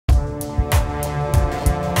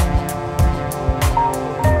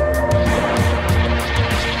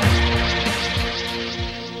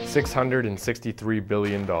$663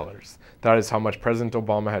 billion. That is how much President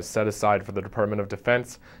Obama has set aside for the Department of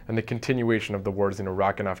Defense and the continuation of the wars in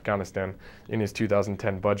Iraq and Afghanistan in his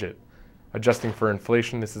 2010 budget. Adjusting for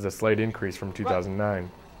inflation, this is a slight increase from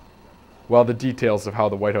 2009. While the details of how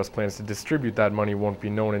the White House plans to distribute that money won't be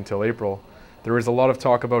known until April, there is a lot of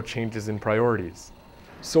talk about changes in priorities.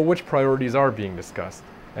 So which priorities are being discussed,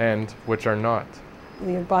 and which are not?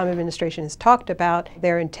 The Obama administration has talked about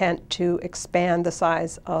their intent to expand the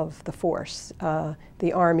size of the force,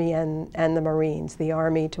 the Army and the Marines. The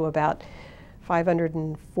Army to about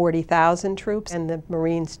 540,000 troops and the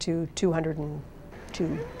Marines to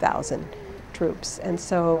 202,000 troops. And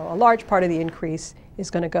so a large part of the increase is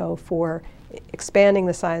going to go for expanding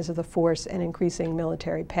the size of the force and increasing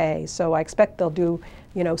military pay. So I expect they'll do,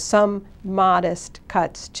 some modest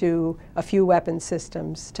cuts to a few weapons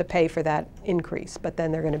systems to pay for that increase, but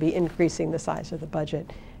then they're going to be increasing the size of the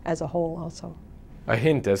budget as a whole also. A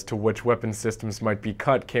hint as to which weapons systems might be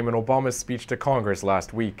cut came in Obama's speech to Congress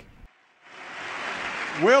last week.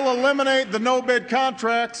 We'll eliminate the no-bid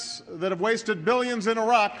contracts that have wasted billions in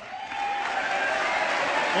Iraq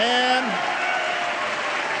and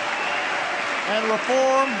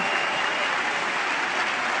reform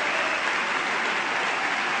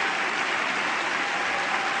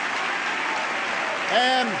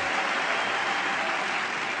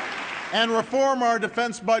and reform our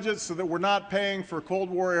defense budgets so that we're not paying for Cold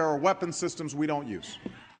War era weapon systems we don't use.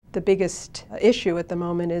 The biggest issue at the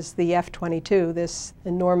moment is the F-22, this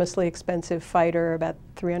enormously expensive fighter, about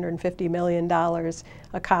 $350 million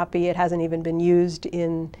a copy. It hasn't even been used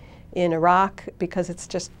in Iraq because it's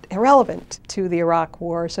just irrelevant to the Iraq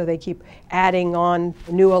war, so they keep adding on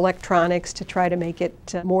new electronics to try to make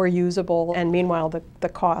it more usable, and meanwhile the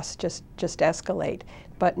costs just escalate.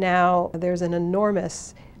 But now there's an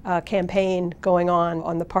enormous campaign going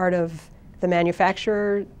on the part of the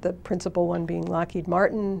manufacturer, the principal one being Lockheed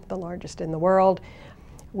Martin, the largest in the world,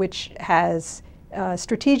 which has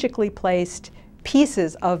strategically placed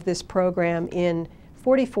pieces of this program in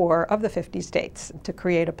 44 of the 50 states to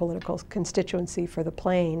create a political constituency for the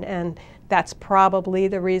plane. And that's probably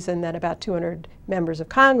the reason that about 200 members of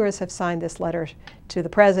Congress have signed this letter to the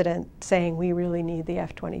president saying we really need the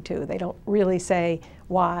F-22. They don't really say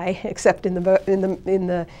why, except in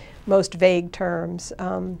the most vague terms.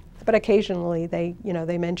 But occasionally they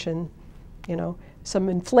mention, some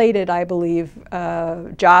inflated, I believe,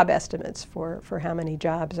 job estimates for how many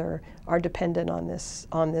jobs are dependent on this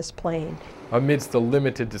plane. Amidst the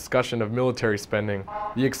limited discussion of military spending,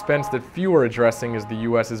 the expense that few are addressing is the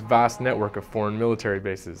U.S.'s vast network of foreign military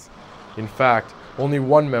bases. In fact, only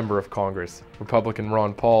one member of Congress, Republican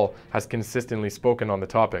Ron Paul, has consistently spoken on the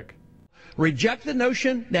topic. Reject the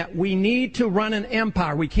notion that we need to run an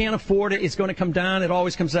empire. We can't afford it. It's going to come down. It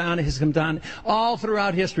always comes down. It has come down all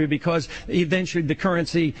throughout history because eventually the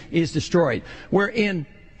currency is destroyed. We're in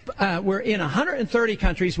 130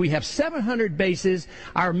 countries. We have 700 bases.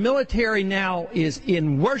 Our military now is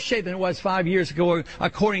in worse shape than it was 5 years ago,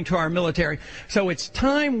 according to our military. So it's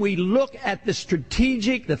time we look at the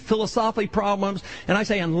strategic, the philosophical problems. And I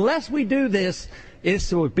say, unless we do this,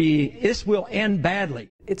 this will end badly.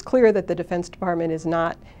 It's clear that the Defense Department is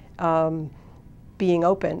not being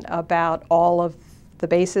open about all of the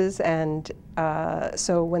bases, and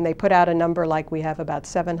so when they put out a number like we have about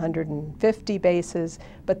 750 bases,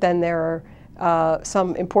 but then there are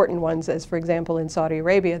some important ones, as for example in Saudi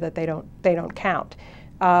Arabia, that they don't count.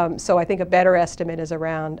 So I think a better estimate is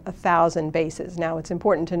around 1,000 bases. Now it's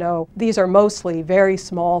important to know these are mostly very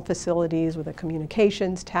small facilities with a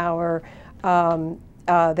communications tower.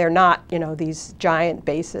 They're not, these giant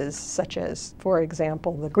bases such as, for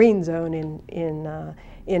example, the Green Zone in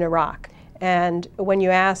Iraq. And when you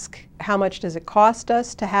ask how much does it cost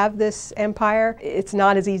us to have this empire, it's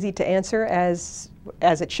not as easy to answer as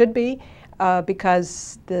it should be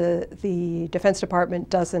because the Defense Department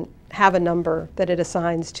doesn't have a number that it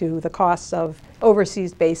assigns to the costs of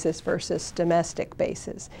overseas bases versus domestic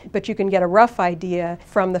bases. But you can get a rough idea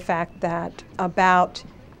from the fact that about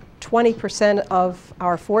 20% of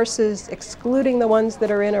our forces, excluding the ones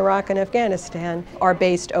that are in Iraq and Afghanistan, are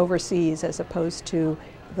based overseas as opposed to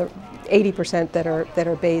the 80% that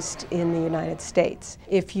are based in the United States.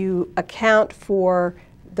 If you account for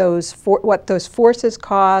what those forces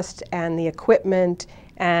cost and the equipment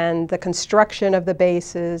and the construction of the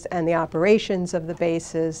bases and the operations of the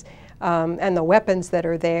bases, and the weapons that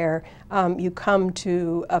are there, you come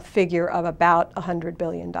to a figure of about $100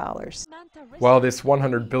 billion. While this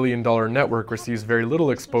 $100 billion network receives very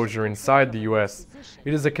little exposure inside the U.S.,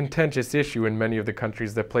 it is a contentious issue in many of the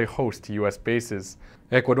countries that play host to U.S. bases.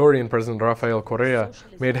 Ecuadorian President Rafael Correa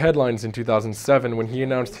made headlines in 2007 when he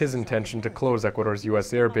announced his intention to close Ecuador's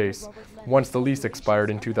U.S. air base once the lease expired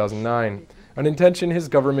in 2009, an intention his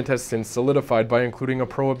government has since solidified by including a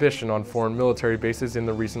prohibition on foreign military bases in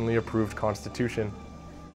the recently approved constitution.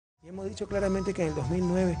 Hemos dicho claramente que en el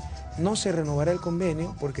 2009 no se renovará el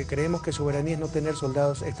convenio porque creemos que soberanía es no tener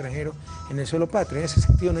soldados extranjeros en el suelo patrio. En ese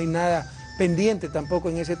sentido no hay nada pendiente tampoco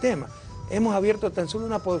en ese tema. Hemos abierto tan solo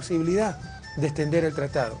una posibilidad de extender el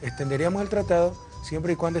tratado. Extenderíamos el tratado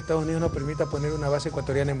siempre y cuando Estados Unidos nos permita poner una base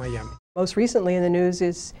ecuatoriana en Miami. Most recently in the news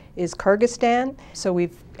is Kyrgyzstan. So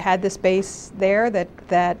we've had this base there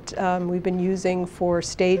that we've been using for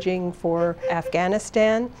staging for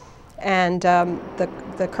Afghanistan. And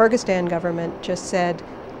the Kyrgyzstan government just said,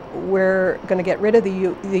 we're going to get rid of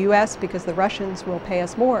the U.S. because the Russians will pay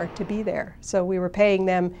us more to be there. So we were paying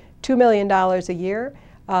them $2 million a year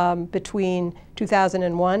between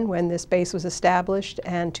 2001, when this base was established,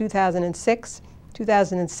 and 2006.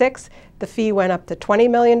 2006, the fee went up to $20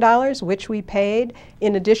 million, which we paid,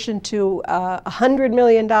 in addition to $100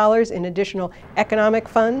 million in additional economic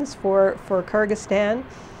funds for Kyrgyzstan.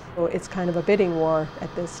 So it's kind of a bidding war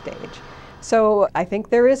at this stage. So I think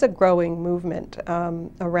there is a growing movement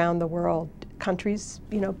around the world. Countries,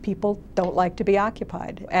 people don't like to be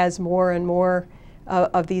occupied. As more and more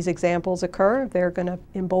of these examples occur, they're going to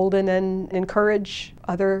embolden and encourage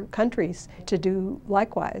other countries to do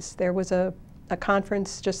likewise. There was a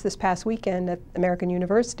conference just this past weekend at American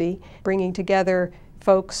University bringing together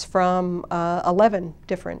folks from 11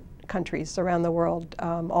 different countries around the world,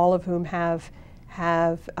 all of whom have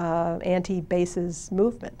anti-bases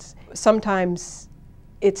movements. Sometimes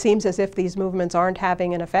it seems as if these movements aren't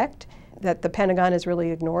having an effect, that the Pentagon is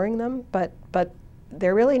really ignoring them, but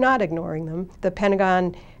they're really not ignoring them. The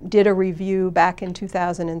Pentagon did a review back in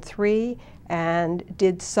 2003 and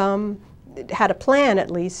had a plan at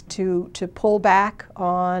least to pull back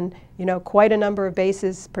on quite a number of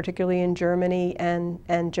bases, particularly in Germany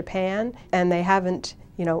and Japan, and they haven't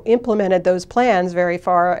implemented those plans very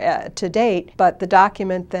far to date. But the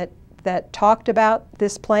document that talked about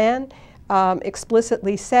this plan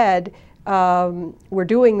explicitly said we're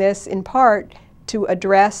doing this in part to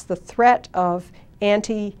address the threat of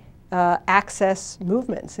anti-access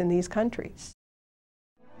movements in these countries.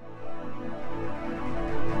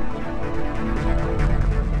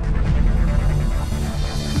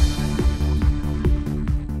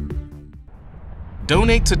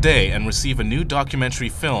 Donate today and receive a new documentary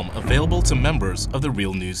film available to members of the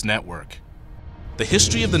Real News Network. The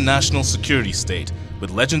History of the National Security State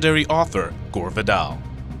with legendary author Gore Vidal.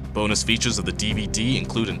 Bonus features of the DVD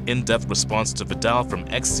include an in-depth response to Vidal from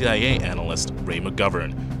ex-CIA analyst Ray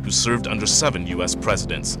McGovern, who served under 7 U.S.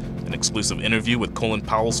 presidents, an exclusive interview with Colin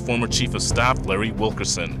Powell's former Chief of Staff Larry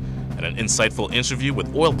Wilkerson, and an insightful interview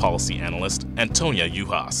with oil policy analyst Antonia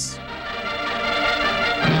Juhas.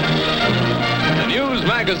 The news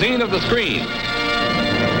magazine of the screen.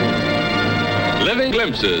 Living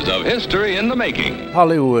glimpses of history in the making.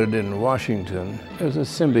 Hollywood and Washington, there's a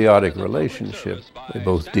symbiotic relationship. They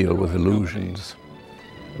both deal with illusions.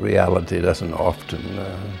 Reality doesn't often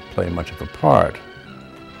play much of a part.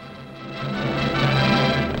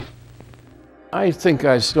 I think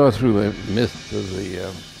I saw through the myth of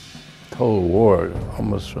the Cold War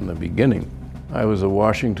almost from the beginning. I was a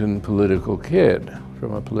Washington political kid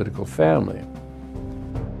from a political family.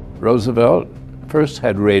 Roosevelt first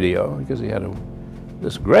had radio because he had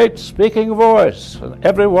this great speaking voice and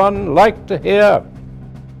everyone liked to hear.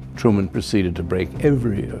 Truman proceeded to break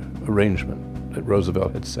every arrangement that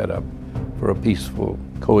Roosevelt had set up for a peaceful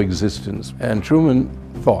coexistence. And Truman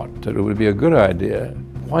thought that it would be a good idea,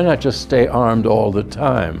 why not just stay armed all the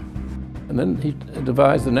time? And then he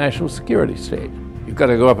devised the national security state. You've got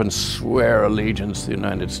to go up and swear allegiance to the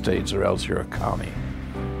United States or else you're a commie.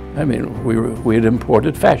 I mean, we had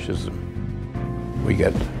imported fascism. We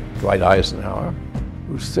get Dwight Eisenhower,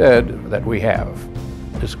 who said that we have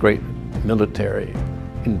this great military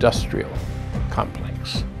industrial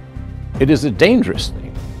complex. It is a dangerous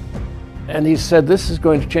thing. And he said this is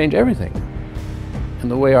going to change everything.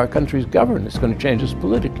 And the way our country's governed is going to change us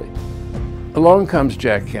politically. Along comes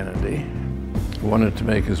Jack Kennedy, who wanted to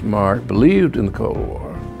make his mark, believed in the Cold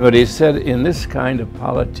War. But he said, in this kind of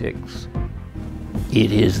politics,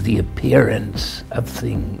 it is the appearance of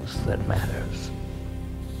things that matters.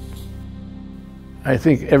 I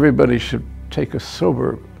think everybody should take a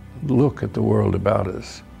sober look at the world about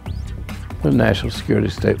us. The national security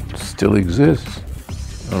state still exists,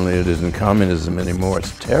 only it isn't communism anymore,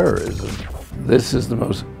 it's terrorism. This is the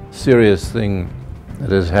most serious thing that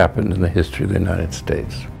has happened in the history of the United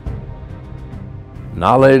States.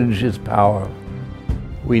 Knowledge is power.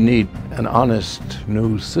 We need an honest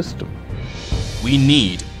news system. We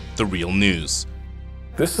need the real news.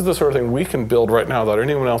 This is the sort of thing we can build right now without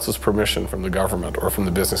anyone else's permission from the government or from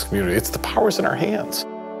the business community. It's the power's in our hands.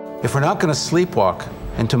 If we're not going to sleepwalk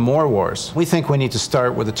into more wars, we think we need to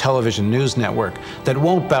start with a television news network that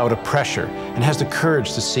won't bow to pressure and has the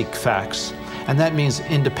courage to seek facts. And that means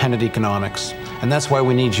independent economics. And that's why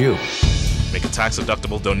we need you. Make a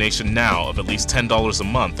tax-deductible donation now of at least $10 a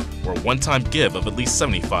month or a one-time give of at least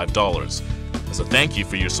 $75. As a thank you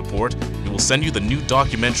for your support, we will send you the new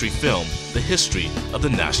documentary film, The History of the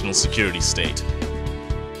National Security State.